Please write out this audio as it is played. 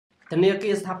ធនា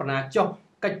គារស្ថាបនាចុះ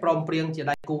កិច្ចព្រមព្រៀងជា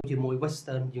ដៃគូជាមួយ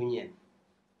Western Union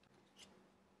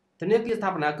ធនាគារស្ថា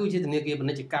បនាគឺជាធនាគារពា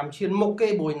ណិជ្ជកម្មឈានមុខគេ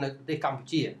មួយនៅប្រទេសកម្ពុ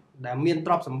ជាដែលមាន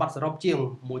ទ្រព្យសម្បត្តិសរុបជាង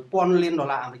$1000 លាន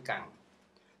អាមេរិក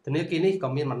ធនាគារនេះក៏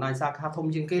មានបណ្ដាញសាខាធំ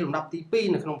ជាងគេលំដាប់ទី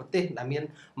2នៅក្នុងប្រទេសដែលមាន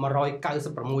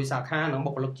196សាខានិង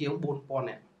បុគ្គលិកជាង4000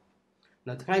នាក់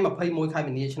នៅថ្ងៃ21ខែ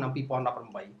មីនាឆ្នាំ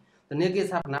2018ធនាគារ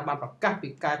ស្ថាបនាបានប្រកាសពី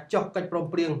ការចុះកិច្ចព្រម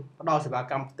ព្រៀងផ្ដល់សេវា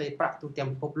កម្មផ្ទេរប្រាក់ទូទាំង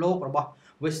ពិភពលោករបស់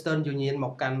Western Union ម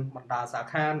កកាន់បណ្ដាសា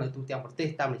ខានៅទូទាំងប្រទេស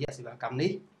តាមរយៈសេវាកម្ម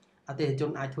នេះអតិថិជន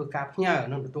អាចធ្វើការផ្ញើ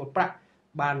និងទទួលប្រាក់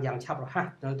បានយ៉ាងឆាប់រហ័ស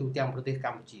នៅទូទាំងប្រទេសក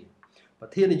ម្ពុជាប្រ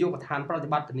ធាននាយកដ្ឋានប្រតិ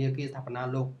បត្តិធនាគារស្ថាបនា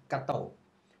លោកកាតូ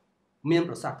មាន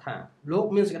ប្រសាសន៍ថាលោក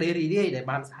មានសេចក្តីរីករាយដែល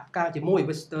បានសហការជាមួយ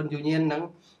Western Union និង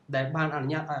ដែលបានអនុ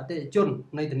ញ្ញាតឲ្យអតិថិជន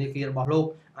នៃធនាគាររបស់លោក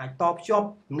អាចតភ្ជាប់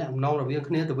ទំនាក់ទំនងរវាង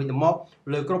គ្នាទៅវិញទៅមក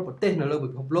លើគ្រប់ប្រទេសនៅលើពិ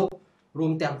ភពលោករួ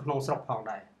មទាំងក្នុងស្រុកផង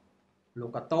ដែរលោក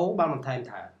កាតូបានបន្ថែម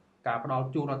ថាការផ្ដល់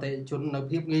ជូនអតិថិជននៅ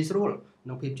ភាពងាយស្រួល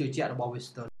និងភាពជឿជាក់របស់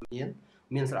Western Union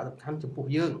មានសារៈសំខាន់ចំពោះ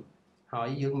យើងហើយ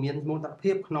យើងមានមោទន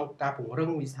ភាពក្នុងការពង្រឹង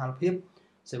វិសាលភាព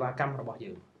សេវាកម្មរបស់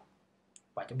យើង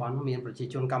បច្ចុប្បន្នមានប្រជា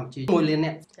ជនកម្ពុជា1 លាន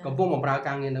នាក់កំពុងបម្រើ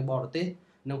ការងារនៅបរទេស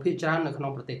និងភាគច្រើននៅក្នុ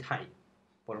ងប្រទេសថៃ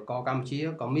ពលករកម្ពុជា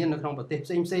ក៏មាននៅក្នុងប្រទេសផ្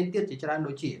សេងៗទៀតជាច្រើន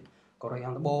ដូចជាកូរ៉េ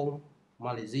ខាងត្បូង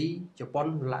ម៉ាឡេស៊ីជប៉ុន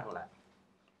ឡា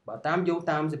បើតាមយោង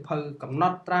តាមសិភៅកំណ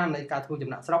ត់ត្រានៃការធ្វើចំ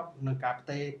ណាកស្រុកនិងការផ្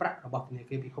ទេរប្រាក់របស់ធនា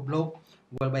គារពិភពលោក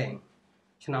World Bank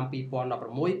ឆ្នាំ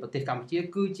2016ប្រទេសកម្ពុជា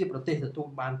គឺជាប្រទេសទទួល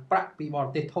បានប្រាក់ពីបរ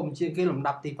ទេសធំជាងគេលំ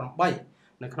ដាប់ទី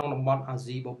8នៅក្នុងតំបន់អា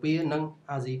ស៊ីបូព៌ានិង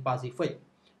អាស៊ីប៉ាស៊ីហ្វិក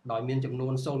ដោយមានចំនួ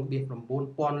ន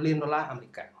$0.9000 លានអាមេរិ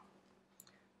ក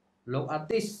លោកអា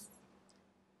ទីស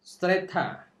Strata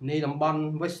នៃតំបន់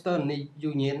Western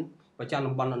Union ប្រចាំ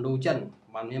តំបន់ឥណ្ឌូចិន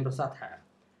បានមានប្រសាសន៍ថា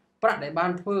ប្រាក់ដែលបា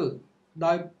នធ្វើ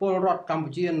ដោយពលរដ្ឋកម្ពុ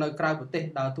ជានៅក្រៅប្រទេស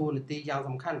ដើរតួនាទីយ៉ាង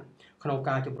សំខាន់ក្នុង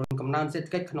ការជំរុញកំណើនសេដ្ឋ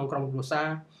កិច្ចក្នុងក្រុមគ្រួសារ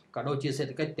ក៏ដូចជាសេ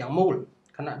ដ្ឋកិច្ចទាំងមូល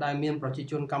ខណៈដែលមានប្រជា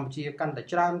ជនកម្ពុជាកាន់តែ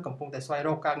ច្រើនកំពុងតែស្វែងរ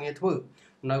កការងារធ្វើ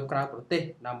នៅក្រៅប្រទេស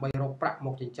ដើម្បីរកប្រាក់ម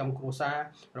កចិញ្ចឹមគ្រួសារ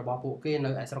របស់ពួកគេនៅ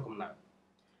ឯស្រុកកំណើត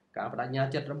ការបដិញ្ញា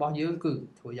ចិត្តរបស់យើងគឺ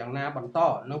ធ្វើយ៉ាងណាបន្ត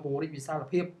និងពង្រីកវិសាល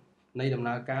ភាពនៃដំ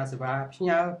ណើរការសេវាផ្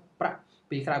ញើប្រាក់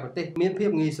ពីក្រៅប្រទេសមានភាព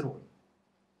ងាយស្រួល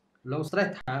លោក Stress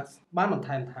ថាបានបន្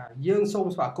ថែមថាយើងសូម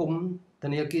ស្វាគមន៍ធ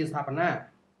នាគារស្ថាបនា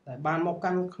ដែលបានមក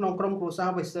កាន់ក្នុងក្រុមគ្រួសារ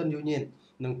Western Union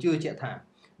និងជឿជាក់ថា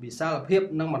វិសាលភាព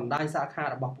និងបណ្ដាញសាខា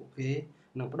របស់ពួកគេ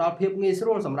នឹងផ្ដល់ភាពងាយស្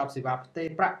រួលសម្រាប់សេវាផ្ទេរ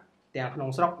ប្រាក់ទាំងក្នុង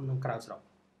ស្រុកនិងក្រៅស្រុក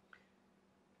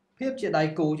ភាពជាដៃ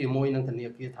គូជាមួយនឹងធនា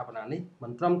គារស្ថាបនានេះមិ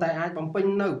នត្រឹមតែអាចបំពេញ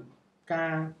នៅកា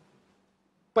រ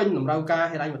ពេញតម្រូវការ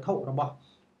ហិរញ្ញវត្ថុរបស់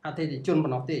អតិថិជនប៉ុ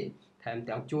ណ្ណោះទេថែម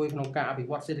ទាំងជួយក្នុងការអភិ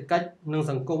វឌ្ឍសេដ្ឋកិច្ចនិង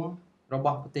សង្គមរប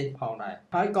ស់ប្រទេសផងដែរ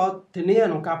ហើយក៏ធានា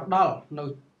ក្នុងការផ្ដល់នៅ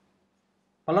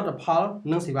ផលិតផល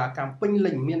និងសេវាកម្មពេញ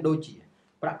លេញមានដូចជា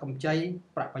ប្រាក់កម្ចី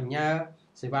ប្រាក់បញ្ញើ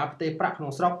សេវាផ្ទេរប្រាក់ក្នុ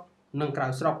ងស្រុកនិងក្រៅ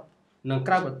ស្រុកនិង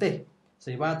ក្រៅប្រទេស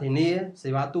សេវាធានាសេ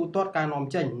វាទូទាត់ការនាំ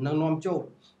ចេញនិងនាំចូល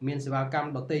មានសេវាកម្ម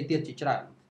ដទៃទៀតជាច្រើន